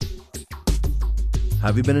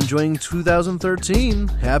Have you been enjoying 2013?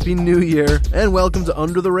 Happy New Year, and welcome to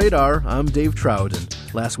Under the Radar. I'm Dave Troughton.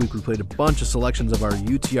 Last week we played a bunch of selections of our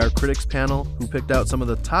UTR Critics panel, who picked out some of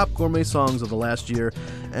the top gourmet songs of the last year,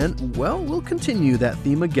 and, well, we'll continue that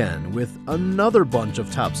theme again with another bunch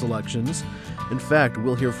of top selections. In fact,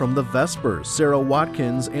 we'll hear from the Vespers, Sarah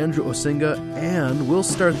Watkins, Andrew Osinga, and we'll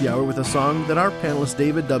start the hour with a song that our panelist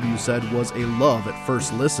David W. said was a love at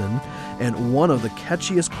first listen, and one of the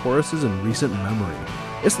catchiest choruses in recent memory.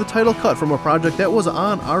 It's the title cut from a project that was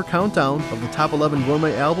on our countdown of the top 11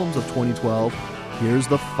 gourmet albums of 2012. Here's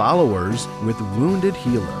The Followers with Wounded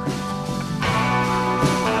Healer.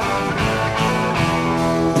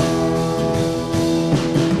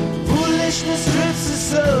 Foolishness strips the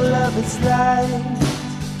soul of its light,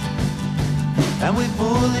 and we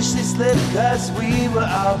foolishly slipped cause we were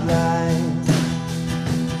all blind.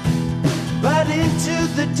 But into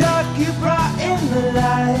the dark you brought in the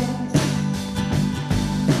light,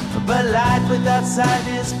 but light without sight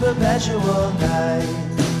is perpetual night.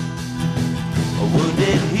 A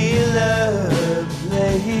wounded healer,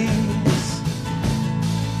 please.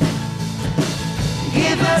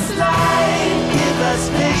 Give us light, give us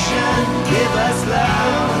vision, give us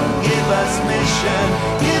love, give us mission,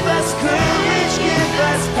 give us courage, give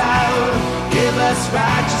us power, give us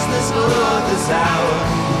righteousness for this hour,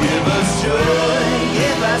 give us joy,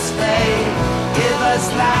 give us faith, give us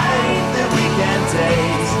life that we can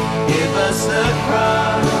taste, give us the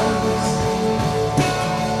cross.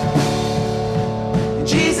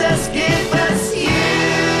 Jesus, give us you.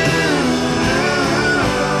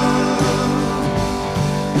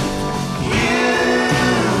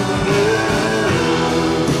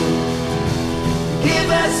 Give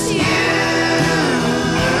us you.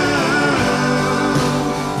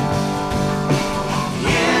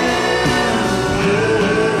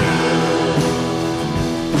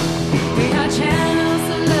 We are channels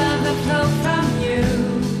of love that flow from you.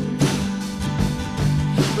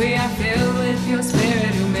 We are filled with your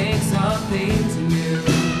spirit who makes all things new.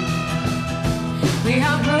 We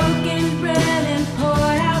are broken bread and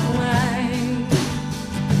poured out wine.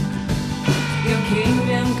 Your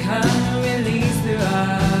kingdom come, release through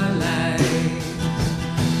our lives.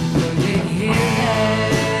 Wounded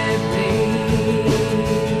healer, please.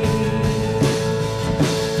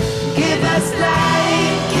 Give us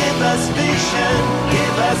light, give us vision,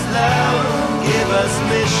 give us love, give us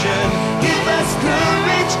mission, give us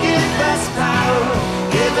courage, give us power,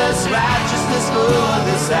 give us righteousness for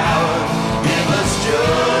this hour, give us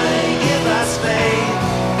joy, give us faith,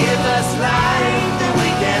 give us life that we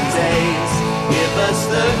can taste, give us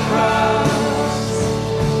the cross.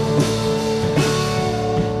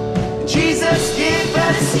 Jesus, give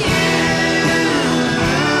us you.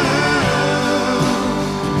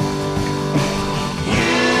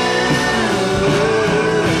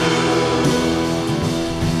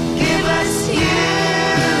 Give us you.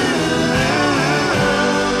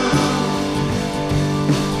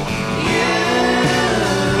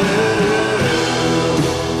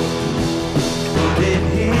 Wounded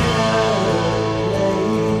healers.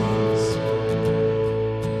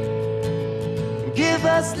 Give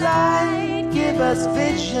us light, give us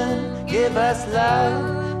vision, give us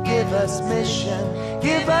love, give us mission,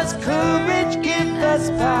 give us courage, give us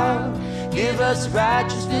power, give us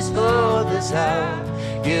righteousness for this hour,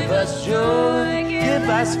 give us joy, give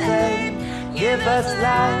us faith, give us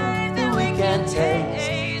life that we can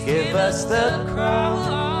taste, give us the cross,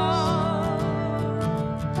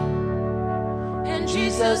 and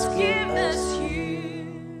Jesus, give us you.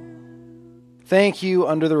 Thank you,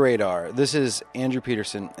 Under the Radar. This is Andrew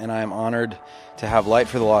Peterson, and I am honored to have Light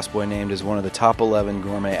for the Lost Boy named as one of the top 11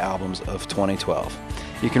 gourmet albums of 2012.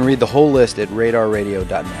 You can read the whole list at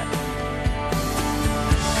radarradio.net.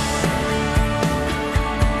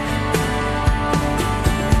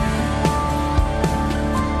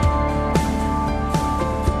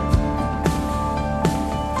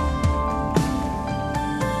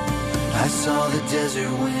 I saw the desert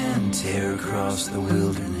wind tear across the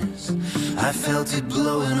wilderness. I felt it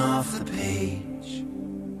blowing off the page.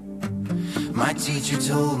 My teacher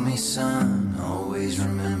told me, son, always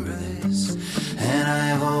remember this, and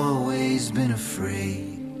I've always been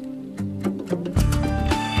afraid.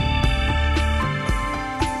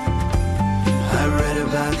 I read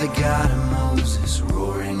about the God of Moses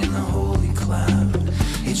roaring in the holy cloud.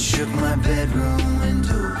 It shook my bedroom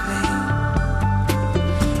window pane.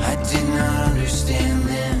 I did not understand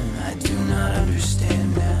then, I do not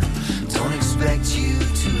understand now. Don't expect you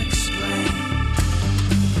to explain.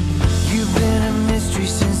 You've been a mystery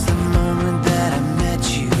since the moment that I met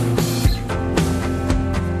you.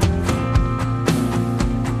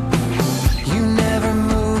 You never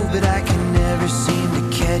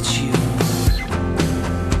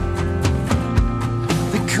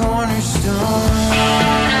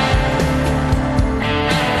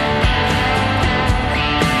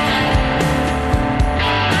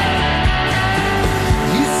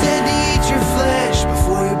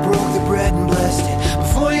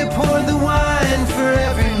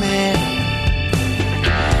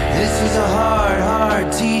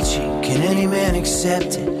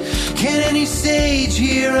accepted. Can any sage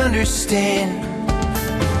here understand?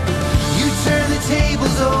 You turn the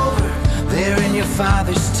tables over there in your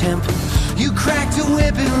father's temple. You cracked a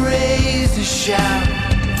whip and raised a shout.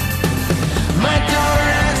 My daughter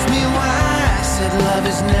asked me why. I said love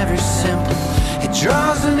is never simple. It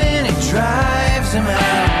draws them in, it drives them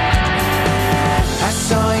out. I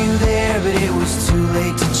saw you there, but it was too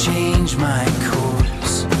late to change my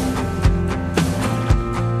course.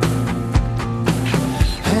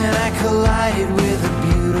 And I collided with a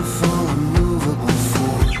beautiful, immovable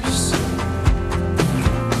force.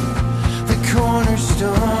 The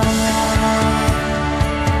cornerstone.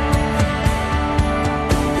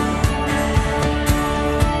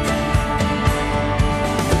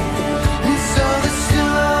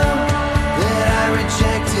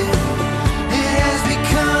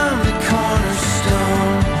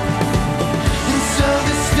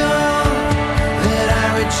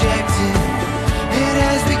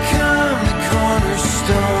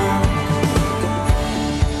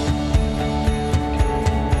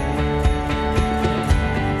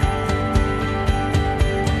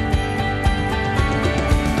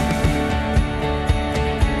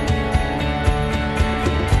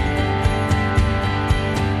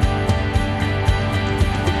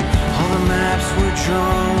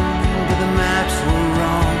 But the maps were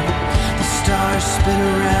wrong. The stars spin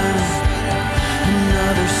around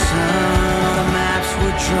another sun. The maps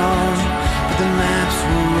were drawn, but the maps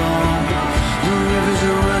were wrong. The rivers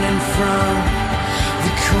are running from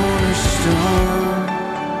the cornerstone.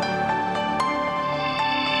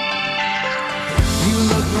 You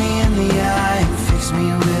look me in the eye and fix me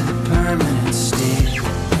with a permanent stare.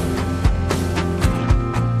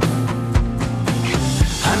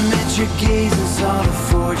 I met your gaze and saw the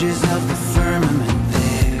forges of the firmament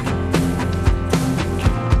there.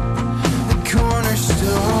 The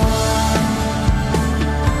cornerstone.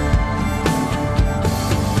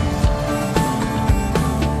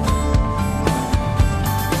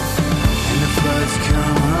 And the floods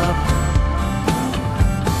come up,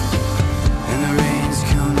 and the rains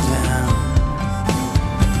come down.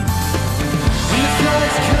 And the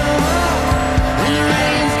floods come up, and the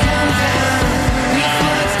rains come down.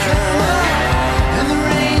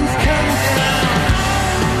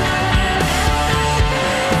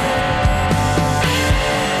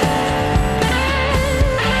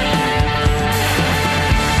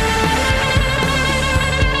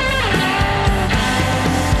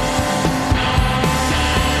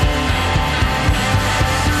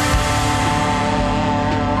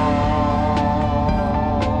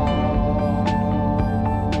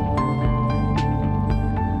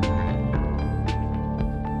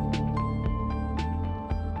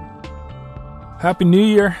 Happy New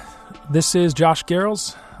Year. This is Josh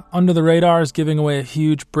Garrels. Under the Radar is giving away a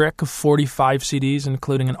huge brick of 45 CDs,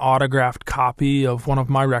 including an autographed copy of one of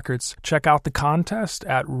my records. Check out the contest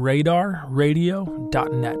at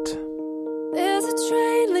radarradio.net. There's a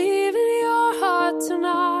train leaving your heart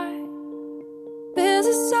tonight. There's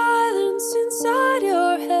a silence inside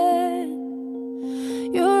your head.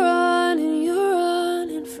 You're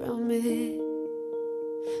running from it.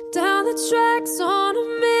 Down the tracks on a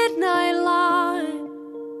midnight line.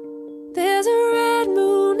 There's a red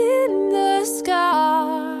moon in the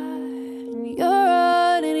sky. And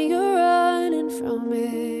you're running from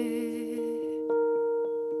it.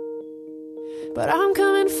 But I'm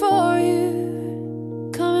coming for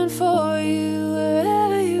you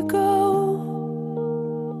wherever you go.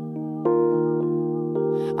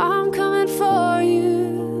 I'm coming for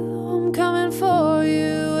you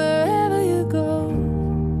wherever you go.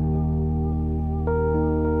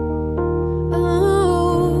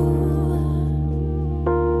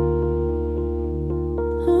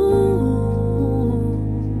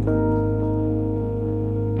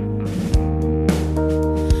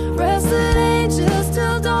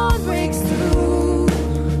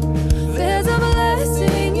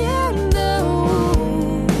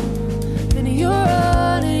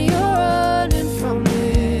 From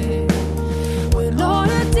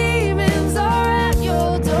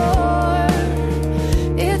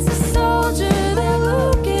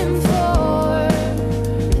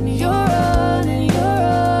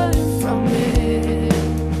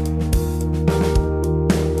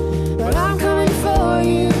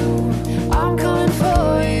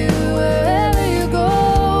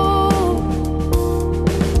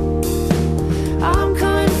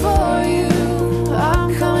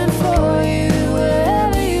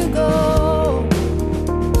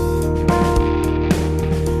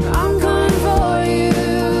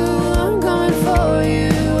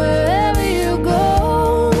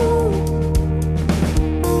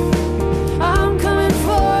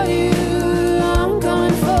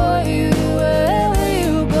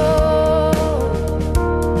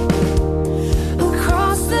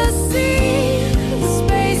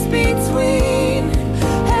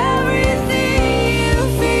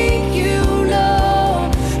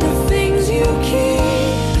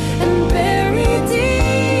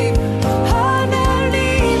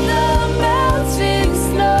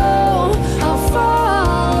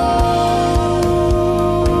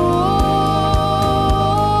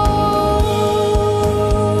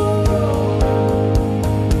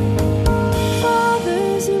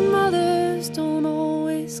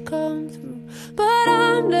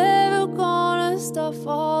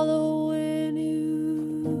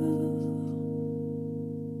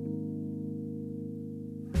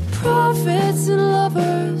Prophets and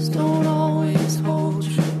lovers don't always hold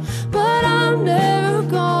true, but I'm never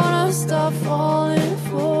gonna stop falling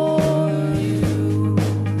for you.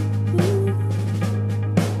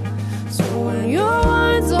 So when your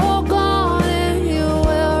wine's all gone and your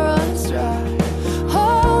well runs dry,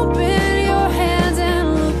 open your hands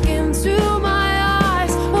and look into my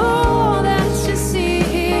eyes. Oh, that you see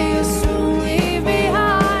you soon leave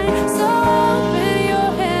behind. So open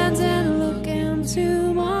your hands and look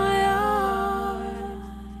into my eyes.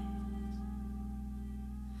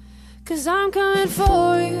 'Cause I'm coming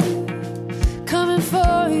for you, coming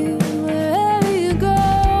for you wherever you go.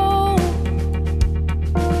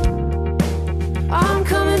 I'm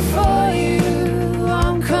coming for you,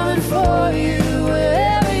 I'm coming for you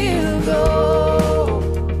wherever you go.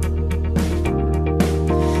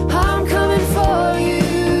 I'm coming for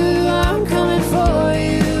you, I'm coming for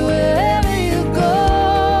you wherever you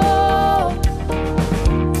go.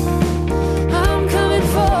 I'm coming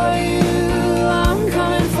for you, I'm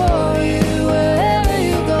coming for you wherever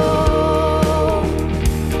you go.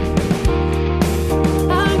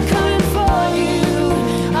 I'm coming for you,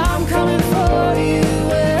 I'm coming for you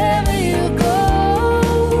wherever you go.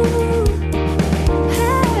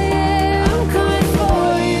 Hey, I'm coming for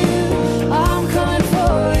you, I'm coming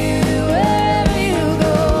for you wherever you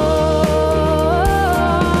go.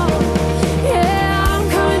 Yeah, I'm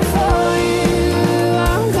coming for you,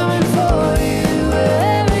 I'm coming for you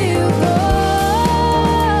wherever you go.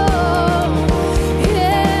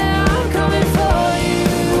 Yeah, I'm coming for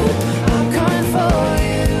you, I'm coming for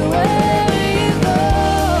you wherever you go.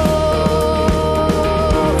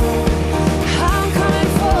 I'm coming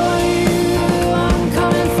for you, I'm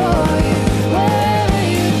coming for you wherever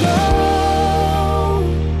you go.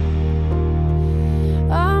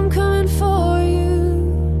 I'm coming for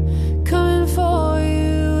you, coming for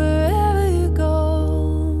you wherever you go.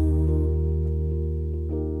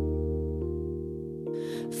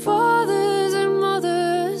 Fathers and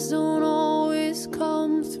mothers don't always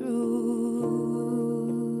come through,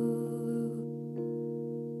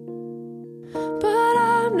 but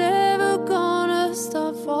I'm never gonna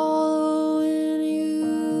stop following you.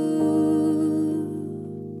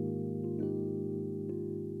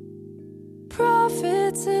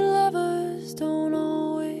 Prophets and lovers don't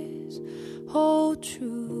always hold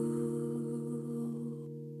true,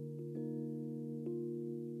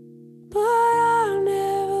 but I'm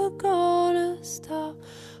never gonna stop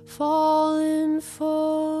falling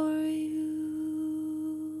for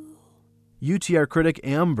you. UTR critic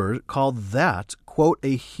Amber called that, quote,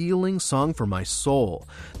 a healing song for my soul.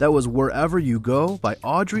 That was Wherever You Go by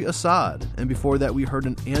Audrey Assad. And before that, we heard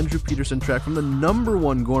an Andrew Peterson track from the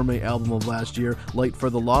 #1 gourmet album of last year, Light for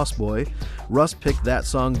the Lost Boy. Russ picked that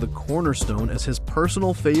song, The Cornerstone, as his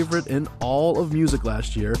personal favorite in all of music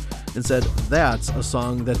last year and said that's a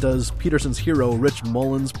song that does Peterson's hero, Rich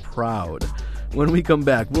Mullins, proud. When we come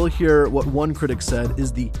back, we'll hear what one critic said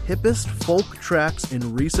is the hippest folk tracks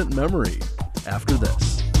in recent memory. After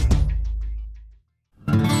this.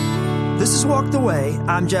 This is Walked Away.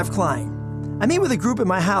 I'm Jeff Klein. I meet with a group at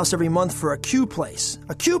my house every month for a Q place.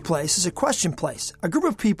 A Q place is a question place, a group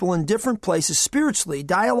of people in different places spiritually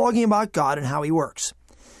dialoguing about God and how He works.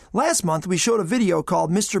 Last month, we showed a video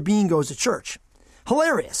called Mr. Bean Goes to Church.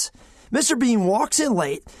 Hilarious. Mr. Bean walks in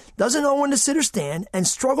late, doesn't know when to sit or stand, and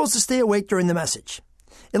struggles to stay awake during the message.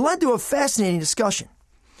 It led to a fascinating discussion.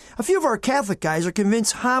 A few of our Catholic guys are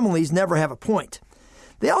convinced homilies never have a point.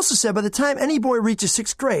 They also said by the time any boy reaches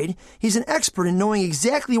 6th grade, he's an expert in knowing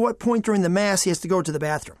exactly what point during the Mass he has to go to the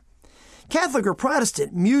bathroom. Catholic or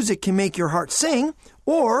Protestant, music can make your heart sing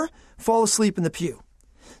or fall asleep in the pew.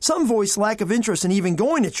 Some voice lack of interest in even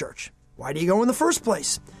going to church. Why do you go in the first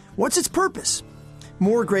place? What's its purpose?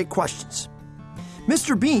 More great questions.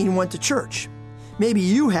 Mr. Bean went to church. Maybe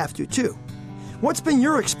you have to too. What's been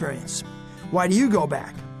your experience? Why do you go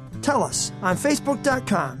back? Tell us on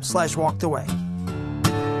Facebook.com/walkedaway.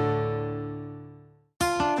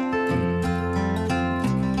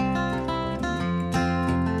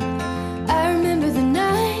 I remember the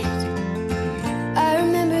night, I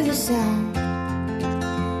remember the sound,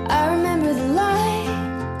 I remember the light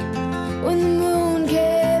when the moon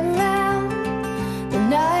came around, the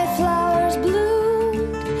night flowers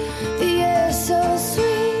bloomed, the air so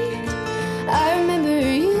sweet. I remember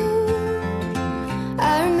you,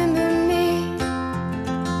 I remember me,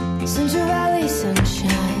 Central Valley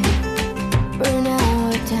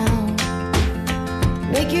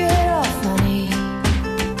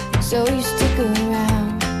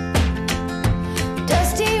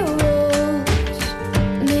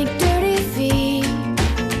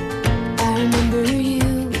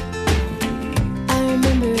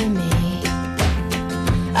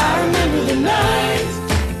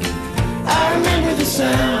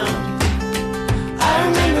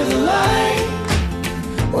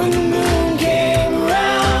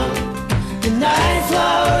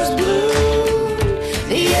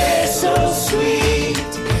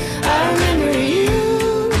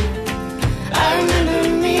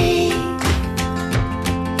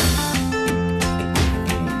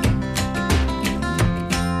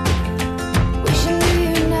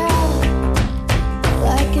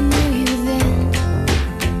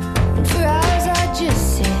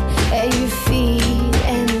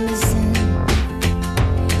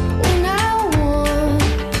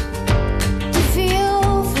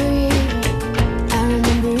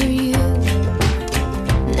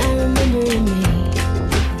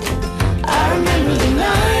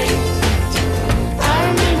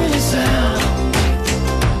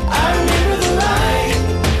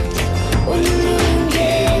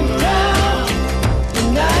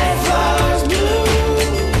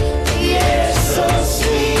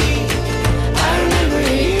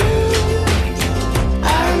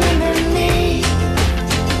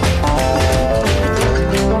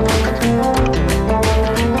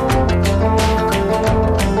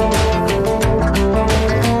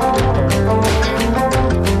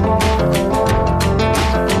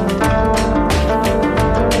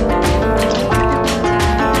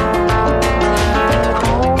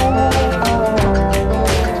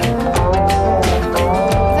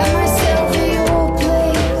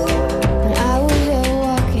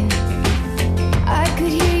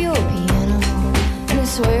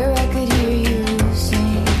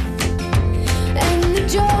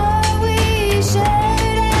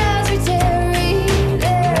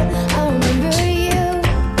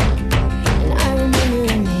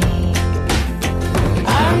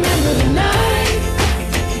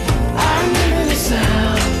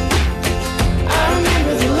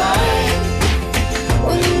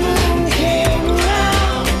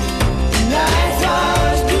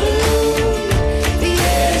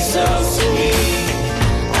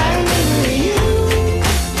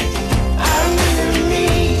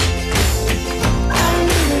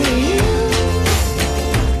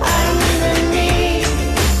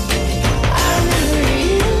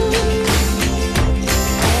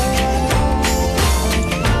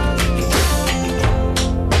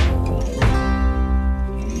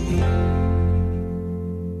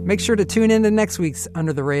Make sure to tune in to next week's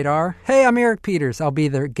Under the Radar. Hey, I'm Eric Peters. I'll be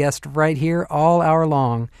the guest right here all hour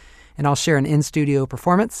long, and I'll share an in-studio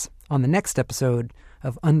performance on the next episode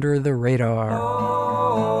of Under the Radar.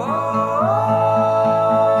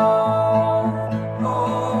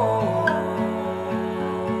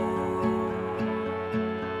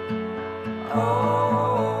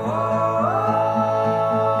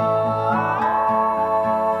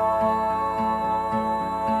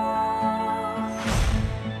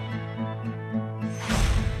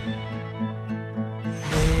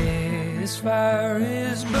 This fire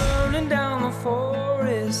is burning down the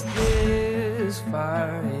forest. This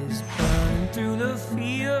fire is burning through the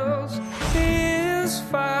fields. This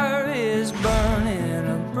fire is burning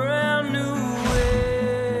a brand new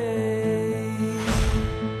way.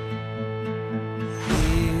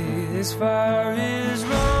 This fire is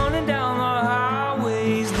running down the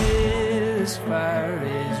highways. This fire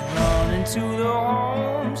is running to the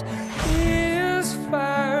homes. This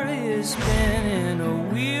fire is spinning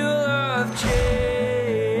a wheel of change,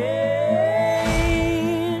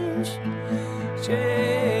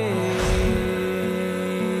 change,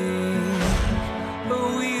 a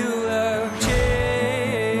wheel of change.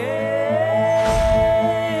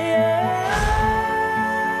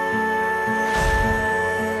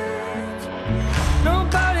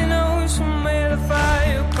 Nobody knows from where the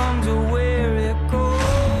fire comes or where it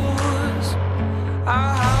goes.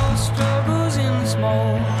 Our house struggles in the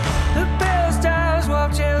smoke. The pale stars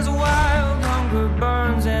watch as a wild hunger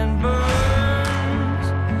burns and burns.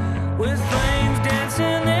 With flames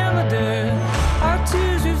dancing in the dirt, our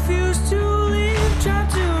tears refuse to leave. Try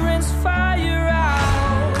to rinse fire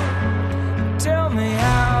out. Tell me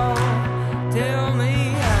how, tell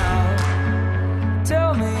me how,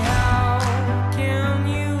 tell me how can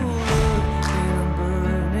you look in a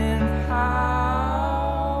burning house?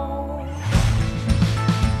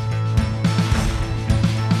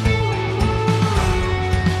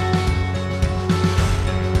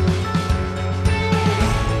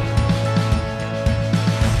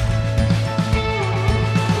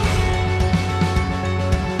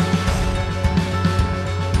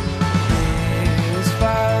 This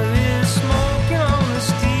fire is smoking on the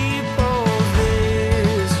steeples.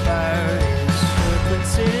 This fire is circling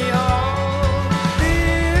City Hall.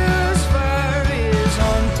 This fire is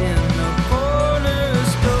haunting the cornerstones.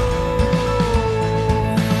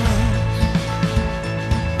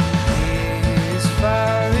 This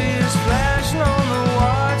fire is flashing on the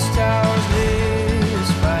watchtowers. This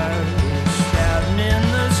fire is shouting in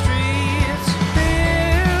the streets.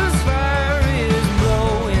 This fire is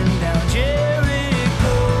blowing down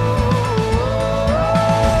Jericho.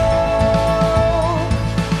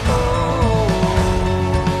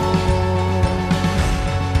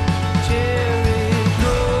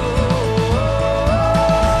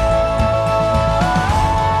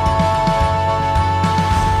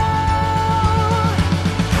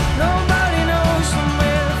 Nobody knows from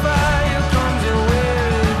where the fire comes or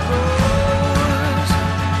where it goes.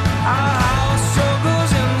 Our house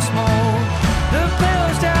struggles in the smoke. The pale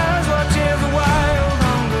stars watch as the wild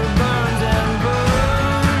hunger burns and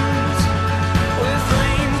burns. With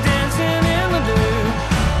flames dancing in the dirt,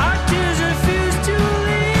 our tears refuse to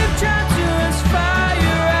leave. Try to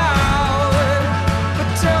inspire out. But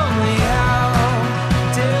tell me how,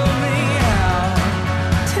 tell me how,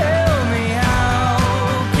 tell me how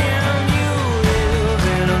can you live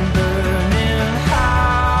in a burning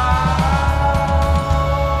house?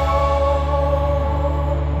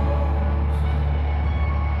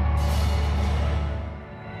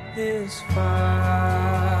 This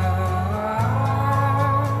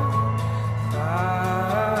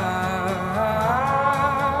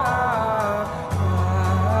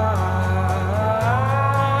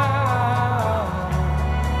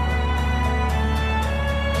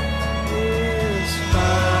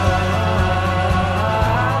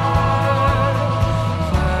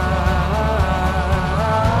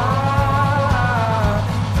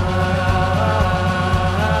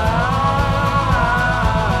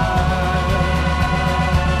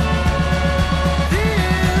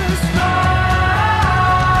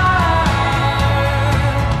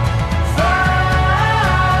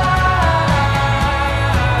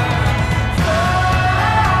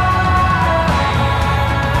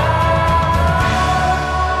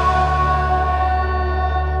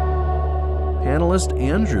Panelist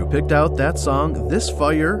Andrew picked out that song, This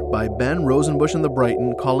Fire, by Ben Rosenbush and the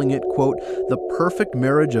Brighton, calling it, quote, the perfect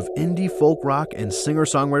marriage of indie folk rock and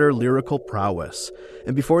singer-songwriter lyrical prowess.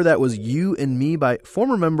 And before that was You and Me by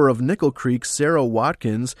former member of Nickel Creek, Sarah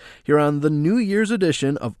Watkins, here on the New Year's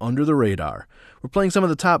edition of Under the Radar. We're playing some of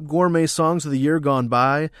the top gourmet songs of the year gone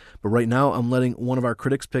by, but right now I'm letting one of our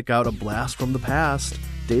critics pick out a blast from the past.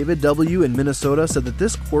 David W. in Minnesota said that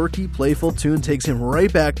this quirky, playful tune takes him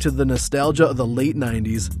right back to the nostalgia of the late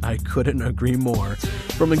 90s. I couldn't agree more.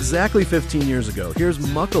 From exactly 15 years ago, here's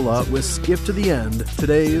Muckala with Skip to the End,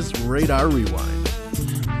 today's Radar Rewind.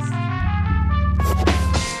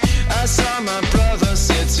 I saw my brother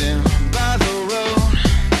sitting by the road,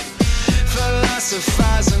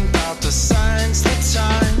 philosophizing about the signs, the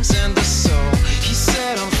times, and the soul. He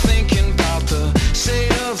said, I'm thinking about the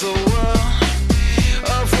state of the world,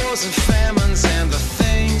 of wars and famines and the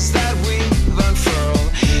things that we've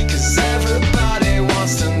unfurled. 'Cause everybody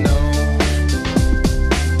wants to know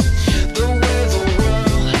the way the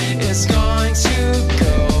world is going to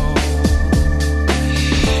go.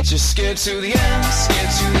 Just skip to the end, skip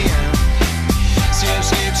to the end.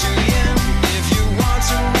 Skip to the end. If you want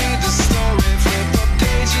to read the story, flip the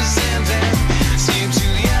pages and then skip to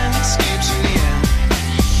the end, skip to the end.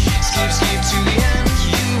 Skip to the end.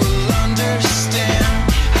 You will understand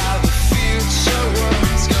how the future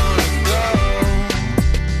world's gonna go.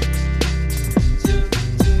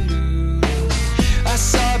 I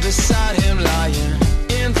saw beside him lying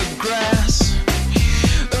in the grass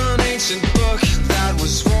an ancient book that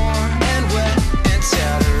was worn and wet and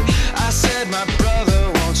tattered. I said, my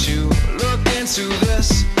brother, won't you look into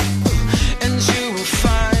this, and you will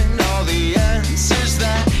find all the answers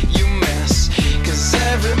that you miss. 'Cause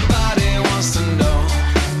everybody wants to know,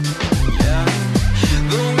 yeah,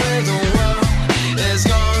 the way the world is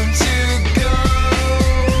going to go.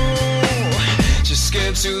 Just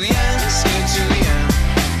skip to the end, skip to the end.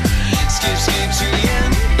 Skip to the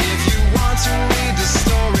end. If you want to read the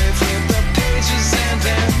story, flip the pages and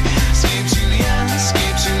then skip to the end,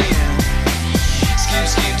 skip to the end.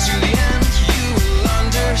 Skip to the end. You will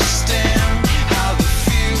understand how the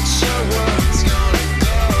future world's gonna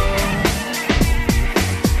go.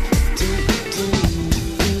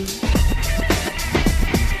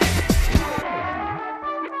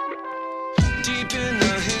 Deep in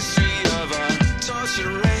the history of our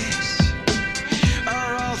tortured race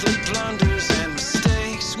are all the blunders and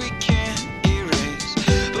mistakes we can't erase.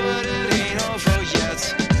 But it ain't over yet,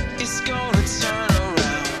 it's gonna turn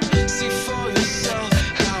around. See for yourself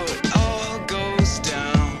how it all goes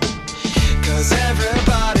down. 'Cause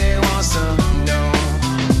everybody wants to know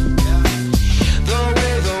the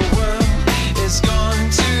way the world is going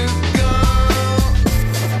to go.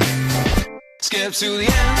 Skip to the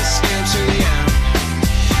end, skip to the end.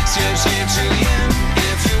 Skip to the end.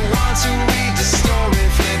 If you want to read the story,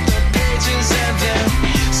 flip the pages and then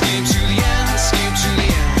skip to the end, skip to the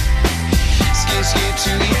end. Skip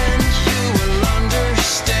to the end. You will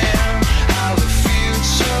understand how the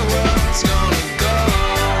future world's gonna go.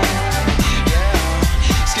 Yeah.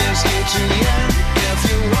 Skip to the end. If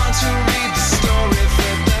you want to read the story,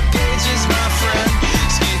 flip the pages, my friend.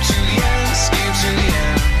 Skip to the end, skip to the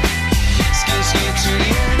end. Skip to the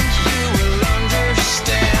end. You will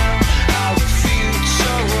understand how the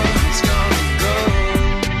future world's gonna go.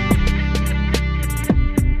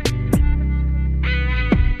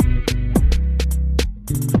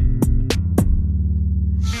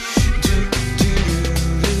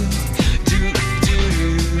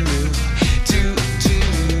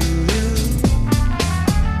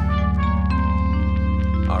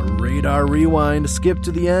 Our Radar Rewind, Skip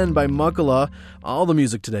to the End by Muckala. All the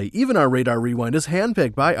music today, even our Radar Rewind, is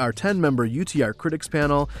handpicked by our 10-member UTR Critics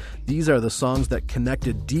panel. These are the songs that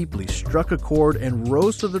connected deeply, struck a chord, and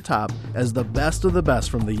rose to the top as the best of the best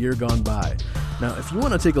from the year gone by. Now, if you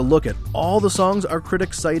want to take a look at all the songs our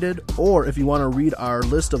critics cited, or if you want to read our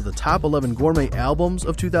list of the top 11 gourmet albums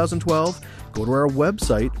of 2012, go to our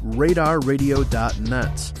website,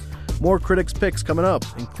 radarradio.net. More critics' picks coming up,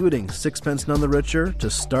 including Sixpence None the Richer to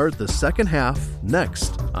start the second half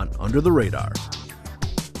next on Under the Radar.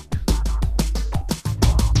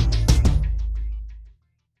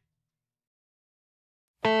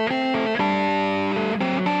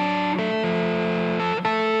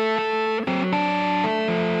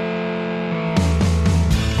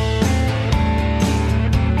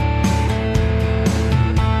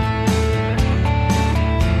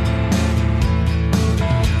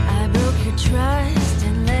 I broke your trust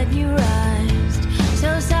and let you rise.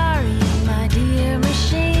 So sorry, my dear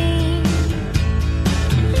machine.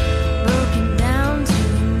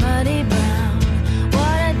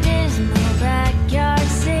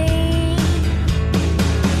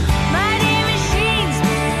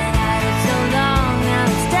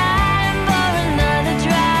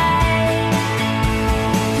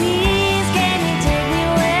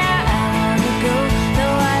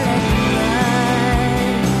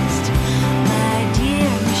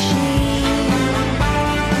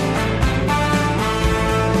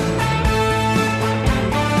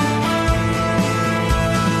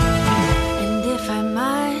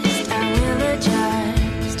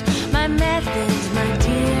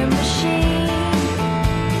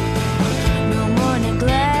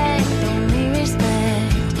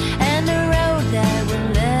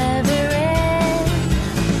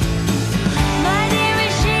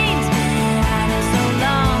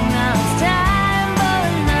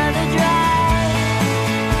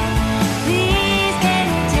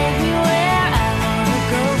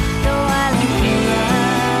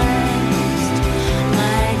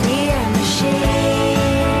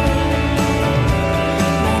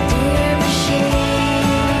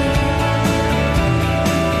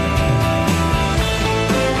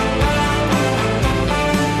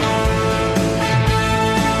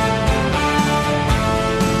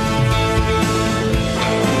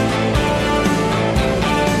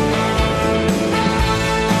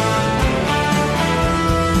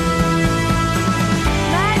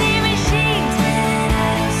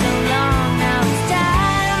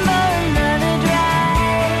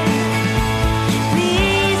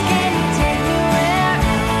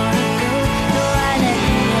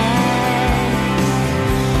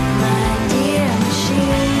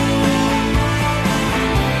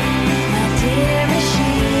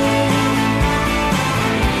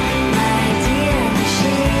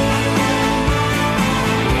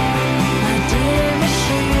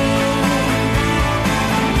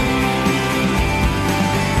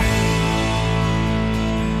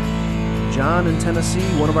 John in Tennessee,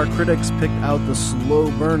 one of our critics, picked out the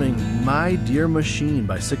slow-burning My Dear Machine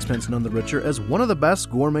by Sixpence None the Richer as one of the best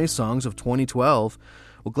gourmet songs of 2012.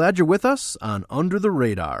 Well, glad you're with us on Under the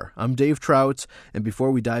Radar. I'm Dave Trout, and before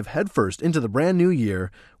we dive headfirst into the brand new year,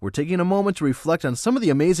 we're taking a moment to reflect on some of the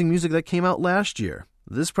amazing music that came out last year.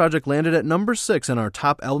 This project landed at number 6 on our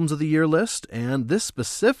top albums of the year list, and this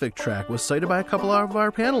specific track was cited by a couple of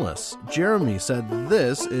our panelists. Jeremy said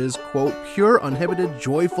this is, quote, pure, uninhibited,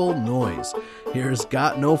 joyful noise. Here's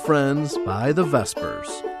Got No Friends by the Vespers.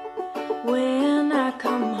 When I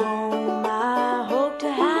come home, I hope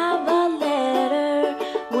to have a letter.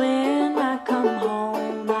 When I come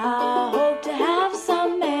home, I hope to have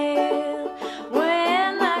some mail.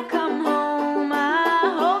 When I come home,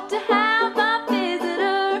 I hope to have a visitor.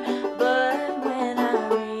 But when I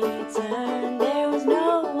returned, there was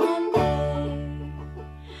no one there.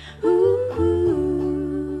 Ooh, ooh,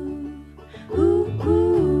 ooh,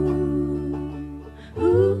 ooh,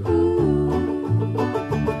 ooh, ooh.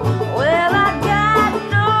 Well, I got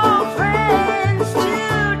no friends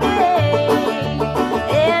today,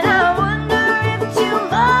 and I wonder if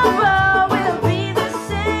tomorrow will be the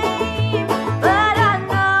same. But I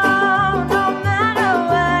know no matter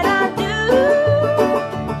what I do,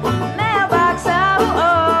 mailbox, I will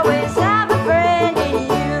always have a friend in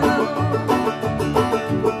you.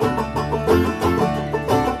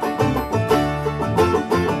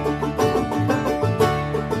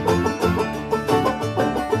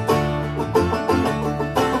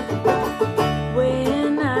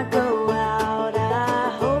 When I go out, I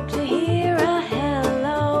hope to hear a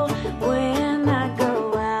hello. When I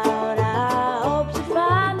go out, I hope to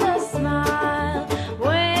find a smile.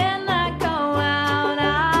 When I go out,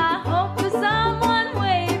 I hope for someone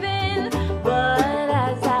waving. But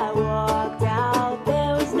as I walked out,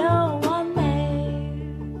 there was no one there.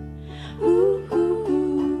 Ooh, ooh,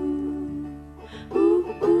 ooh,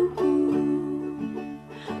 ooh, ooh, ooh, ooh.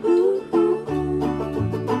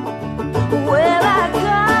 Well, I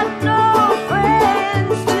got no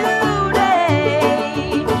friends today,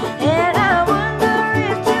 and I wonder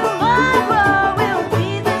if tomorrow will be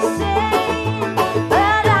the same.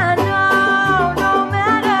 But I know no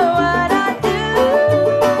matter what I do,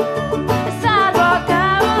 the sidewalk, I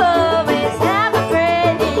will always have a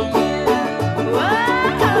friend in you.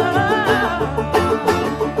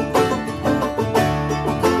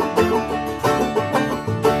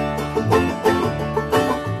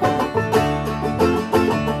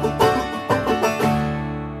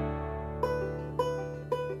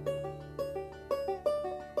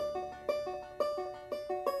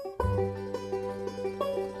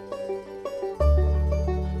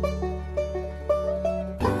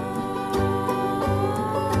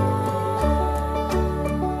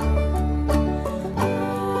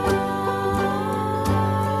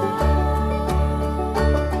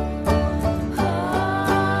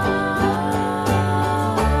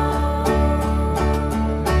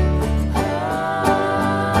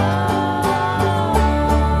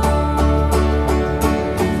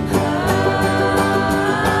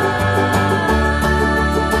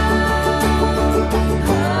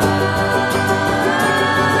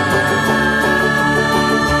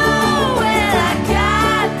 Well, I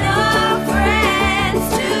got no friends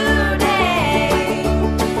today,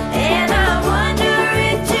 and I wonder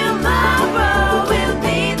if tomorrow will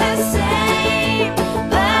be the same.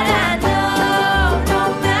 But I know no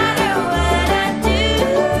matter what I do,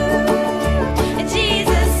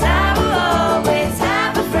 Jesus, I will always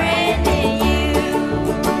have a friend in you.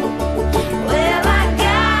 Well, I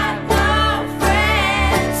got no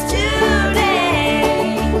friends today,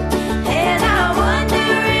 and I wonder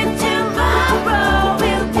if tomorrow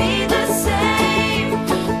will be the same.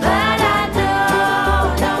 But I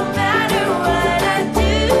know no matter what I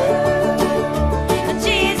do,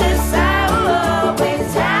 Jesus, I will always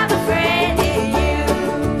have a friend in you.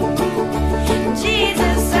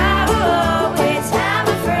 Jesus, I will always have a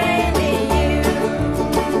friend in you.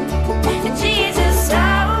 Jesus, I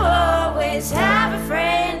will always have a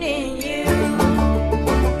friend in you.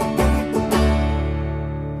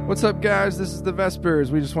 What's up, guys? This is the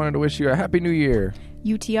Vespers. We just wanted to wish you a Happy New Year.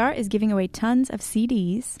 UTR is giving away tons of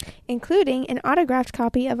CDs. including an autographed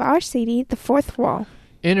copy of our CD, The Fourth Wall.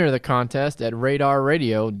 Enter the contest at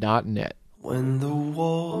radarradio.net. When the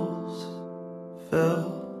walls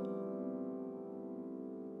fell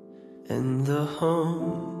and the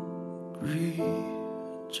hungry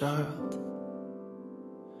child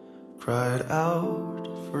cried out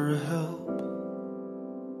for help,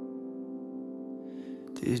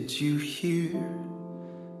 did you hear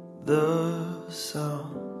the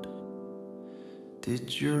sound?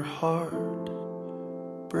 Did your heart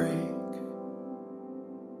break?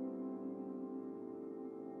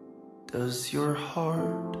 Does your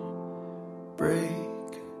heart break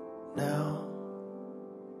now?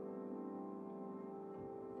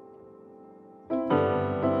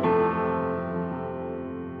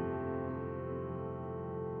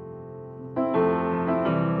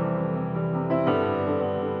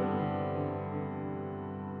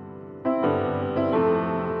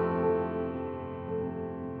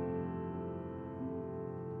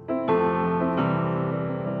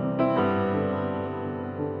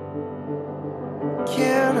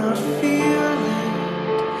 Can I feel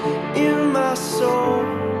it in my soul?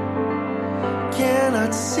 Can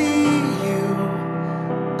I see you?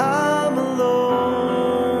 I'm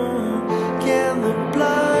alone. Can the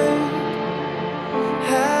blind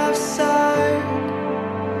have sight?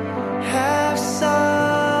 Have sight?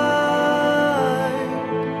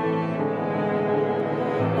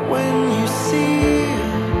 When you see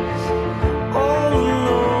us all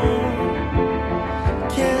alone,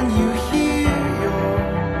 can you hear your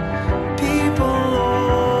people,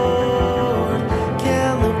 Lord?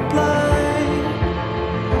 Can the blind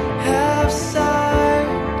have sight?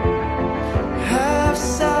 Have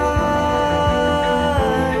sight?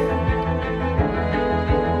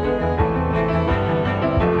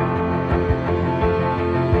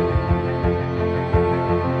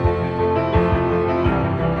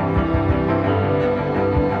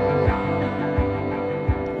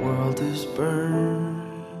 The world is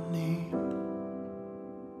burning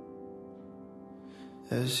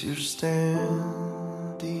as you're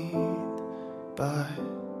standing by.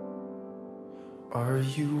 Are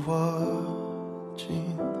you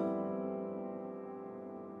watching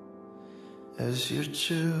as your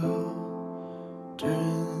children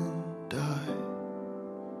die?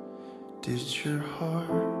 Did your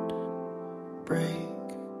heart break?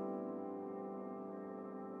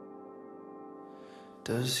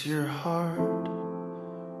 Does your heart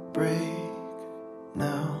break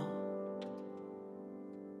now?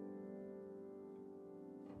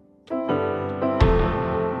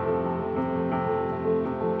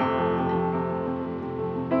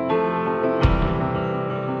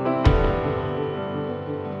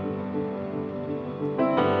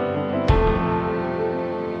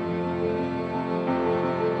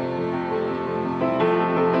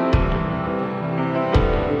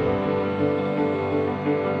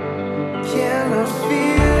 Can I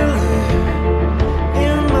feel it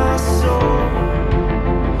in my soul?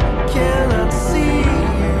 Can I see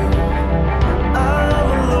you?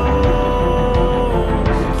 I'm alone.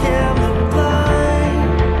 Can the blind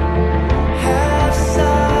have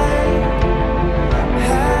sight?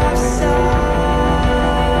 Have sight?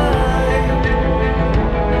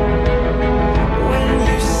 When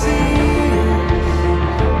you see us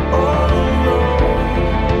all alone,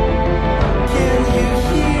 can you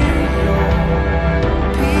hear your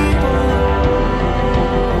people?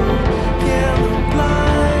 Can the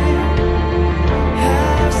blind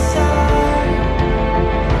have sight?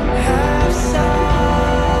 Have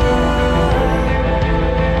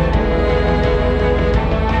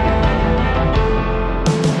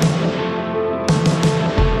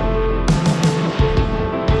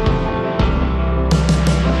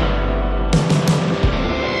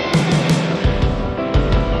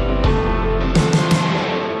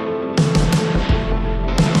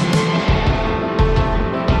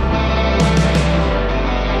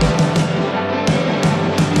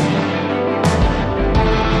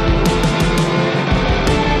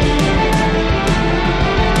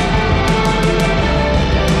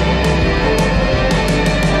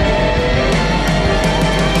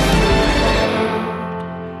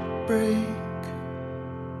break?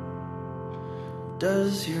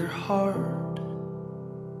 Does your heart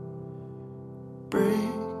break?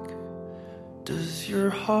 Does your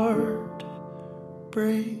heart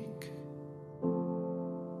break?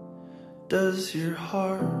 Does your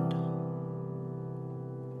heart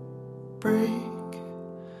break?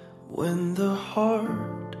 When the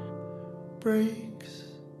heart breaks,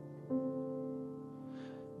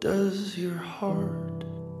 does your heart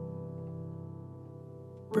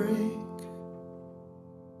break?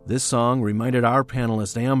 This song reminded our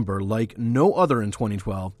panelist Amber, like no other in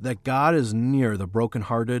 2012, that God is near the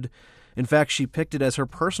brokenhearted. In fact, she picked it as her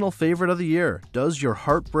personal favorite of the year, Does Your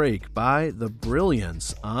Heart Break by The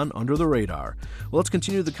Brilliance on Under the Radar. Well, let's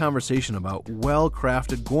continue the conversation about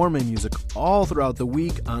well-crafted gourmet music all throughout the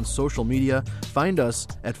week on social media. Find us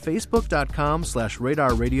at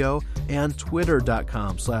facebook.com/radarradio and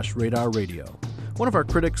twitter.com/radarradio. One of our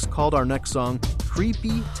critics called our next song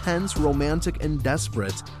creepy, tense, romantic, and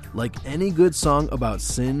desperate, like any good song about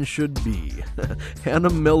sin should be. Hannah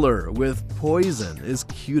Miller with Poison is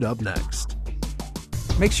queued up next.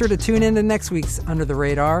 Make sure to tune in to next week's Under the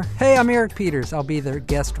Radar. Hey, I'm Eric Peters. I'll be the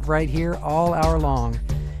guest right here all hour long,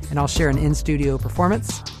 and I'll share an in-studio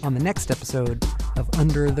performance on the next episode of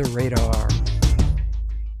Under the Radar.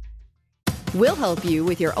 We'll help you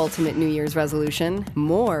with your ultimate New Year's resolution,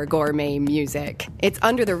 more gourmet music. It's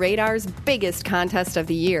Under the Radar's biggest contest of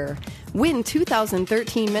the year. Win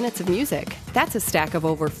 2013 minutes of music. That's a stack of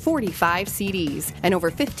over 45 CDs, and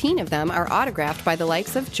over 15 of them are autographed by the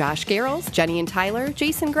likes of Josh Garrels, Jenny and Tyler,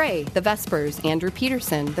 Jason Gray, The Vespers, Andrew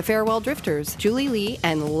Peterson, The Farewell Drifters, Julie Lee,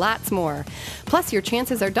 and lots more. Plus, your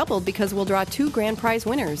chances are doubled because we'll draw 2 grand prize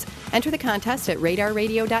winners. Enter the contest at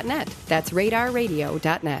radarradio.net. That's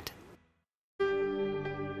radarradio.net.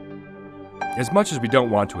 As much as we don't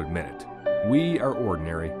want to admit it, we are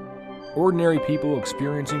ordinary. Ordinary people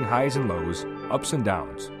experiencing highs and lows, ups and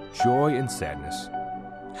downs, joy and sadness.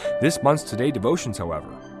 This month's Today devotions, however,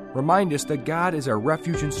 remind us that God is our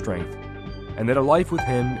refuge and strength, and that a life with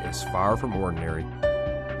Him is far from ordinary.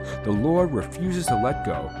 The Lord refuses to let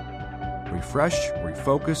go. Refresh,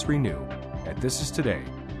 refocus, renew at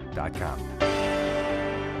thisistoday.com.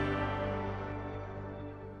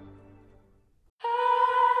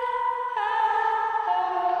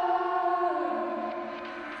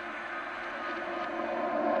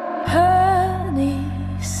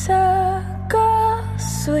 Honeysuckle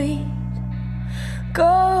sweet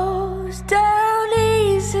goes down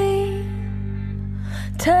easy,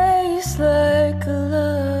 tastes like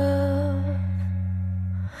love.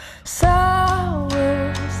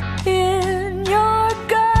 Sours in your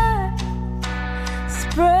gut,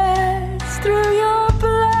 spreads through your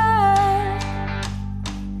blood.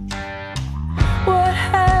 What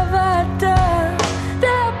have I done?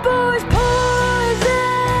 That boy's poison.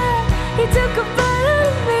 He took a bite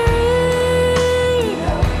of me.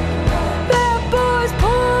 That boy's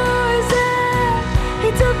poison. He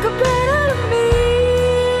took a bite of me.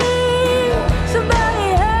 Somebody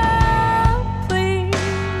help, please.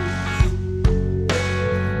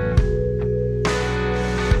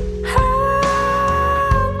 Help,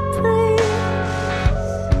 please.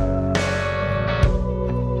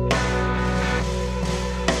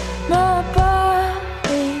 My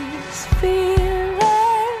body's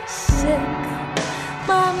feeling sick.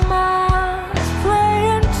 My mind's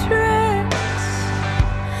playing tricks.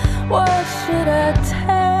 What should I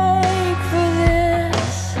take for this?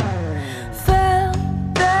 Felt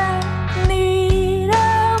that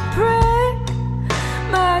needle prick.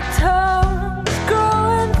 My tongue's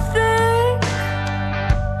growing thick.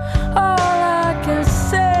 All I can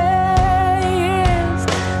say is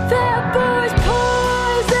that boy's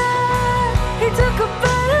poison. He took a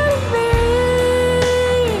bite of me.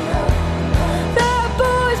 That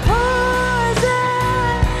boy's poison.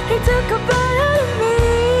 He took a bite of me.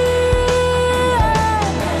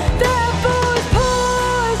 That boy's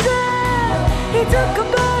poison. He took a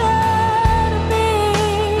bite of me.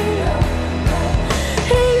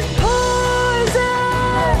 He's poison.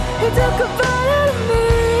 He took a bite of me.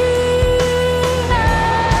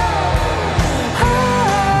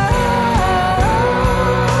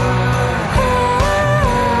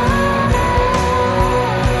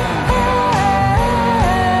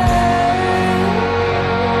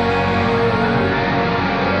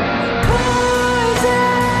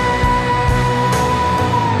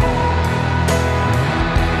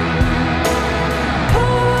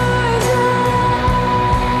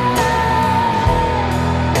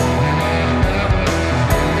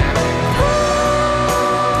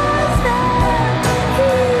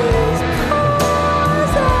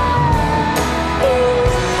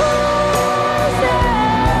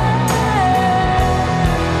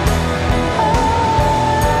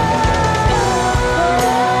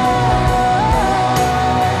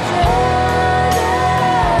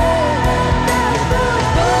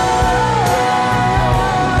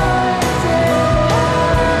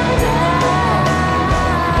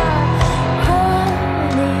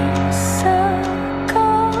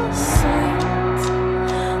 Honeysuckle sweet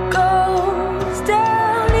goes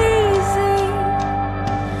down easy,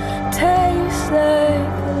 tastes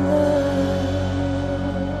like love.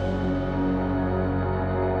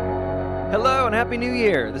 Hello and Happy New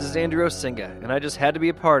Year! This is Andrew Osinga, and I just had to be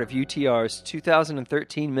a part of UTR's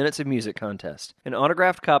 2013 Minutes of Music contest. An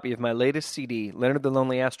autographed copy of my latest CD, Leonard the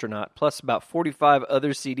Lonely Astronaut, plus about 45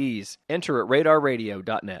 other CDs. Enter at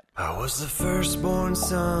radarradio.net. I was the firstborn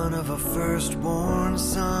son of a firstborn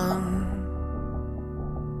son.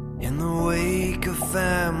 In the wake of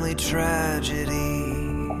family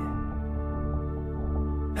tragedy,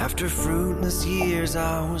 after fruitless years,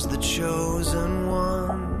 I was the chosen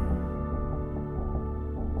one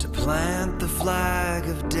to plant the flag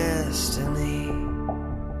of destiny.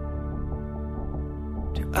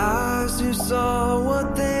 eyes who saw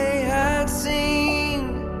what they had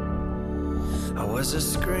seen. I was a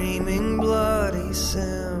screaming, bloody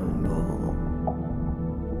symbol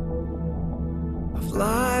of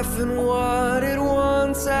life and what it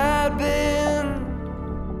once had been,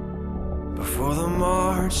 before the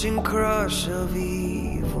marching crush of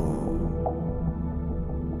evil.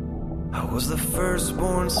 I was the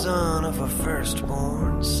firstborn son of a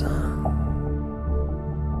firstborn son.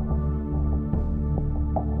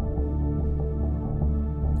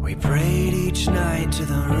 We prayed each night to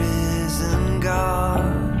the risen God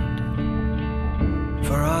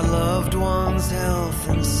for our loved ones' health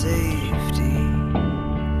and safety.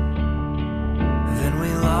 Then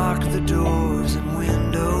we locked the doors and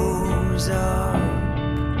windows up,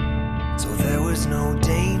 so there was no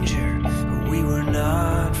danger, but we were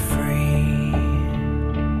not free.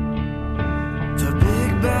 The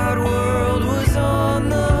big bad world was on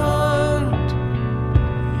the hunt,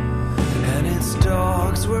 and its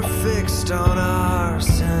dogs were fixed on our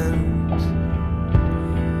scent.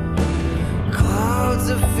 Clouds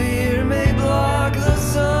of fear may block the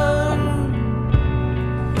sun,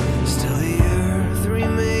 still the earth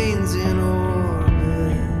remains in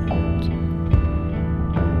orbit.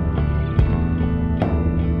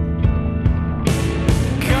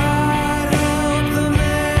 God help the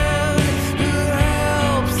man who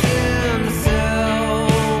helps himself.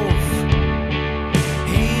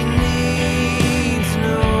 He needs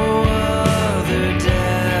no other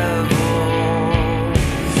devil.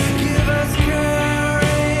 Give us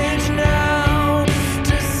courage now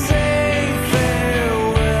to say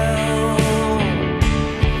farewell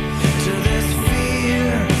to this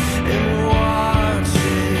fear and watch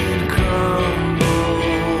it crumble.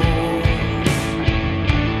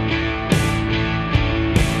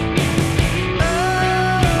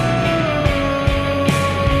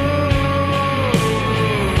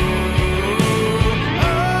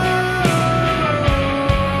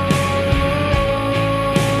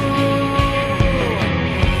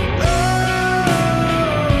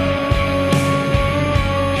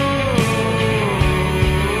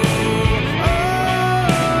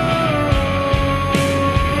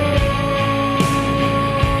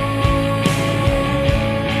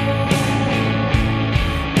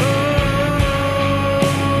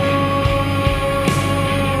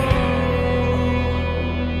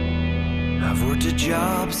 I've worked a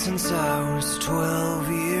job since I was 12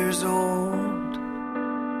 years old,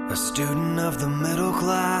 a student of the middle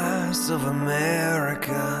class of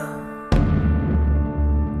America.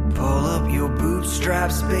 Pull up your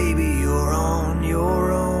bootstraps, baby, you're on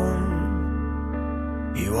your own.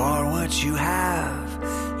 You are what you have,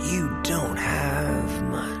 you don't have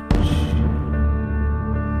much.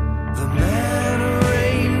 The man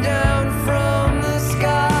rained down from the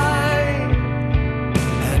sky,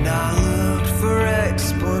 and I looked for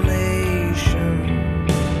explanation.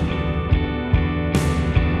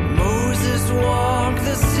 Moses walked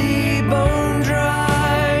the sea bone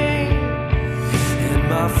dry in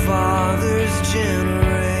my father's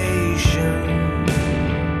generation,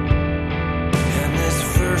 and this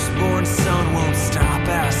firstborn son won't stop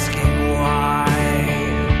asking why.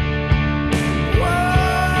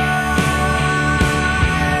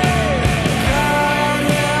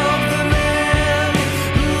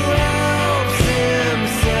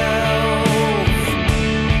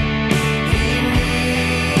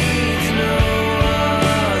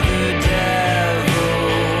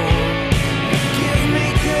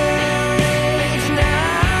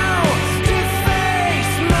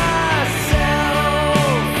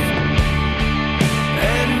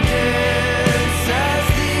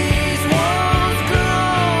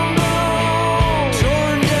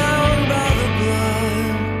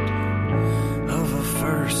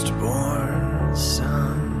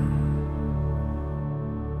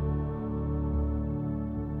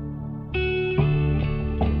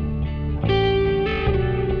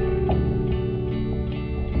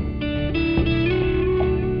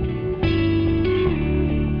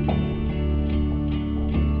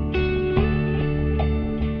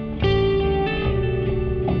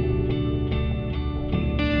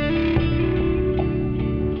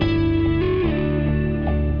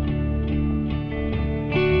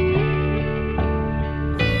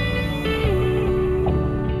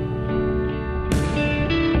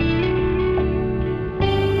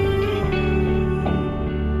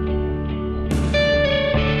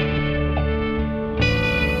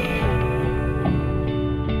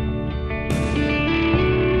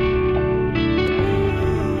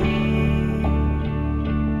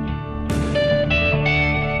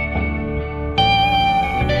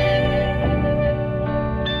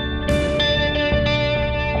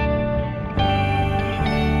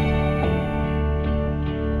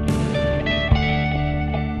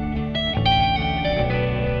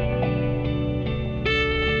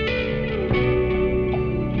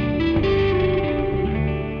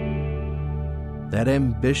 That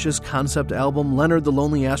ambitious concept album, Leonard the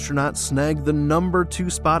Lonely Astronaut, snagged the number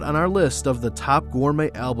 2 spot on our list of the top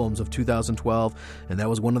gourmet albums of 2012, and that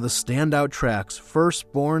was one of the standout tracks,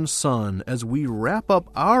 Firstborn Son, as we wrap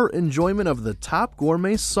up our enjoyment of the top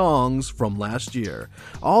gourmet songs from last year.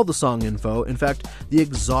 All the song info, in fact, the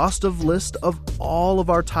exhaustive list of all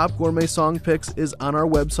of our top gourmet song picks is on our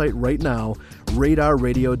website right now,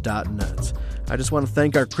 radarradio.net. I just want to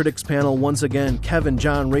thank our critics panel once again, Kevin,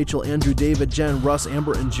 John, Rachel, Andrew, David, Jen, Russ,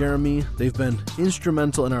 Amber, and Jeremy. They've been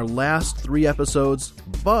instrumental in our last 3 episodes,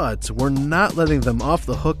 but we're not letting them off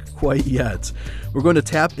the hook quite yet. We're going to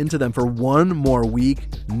tap into them for one more week.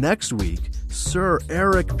 Next week, Sir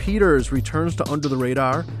Eric Peters returns to Under the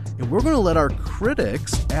Radar, and we're going to let our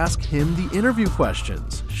critics ask him the interview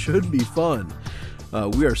questions. Should be fun.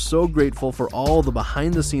 We are so grateful for all the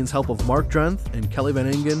behind-the-scenes help of Mark Drenth and Kelly Van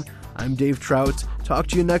Engen. I'm Dave Trout. Talk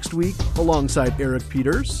to you next week alongside Eric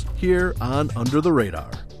Peters here on Under the Radar.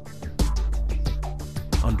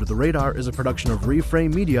 Under the Radar is a production of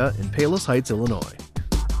Reframe Media in Palos Heights, Illinois.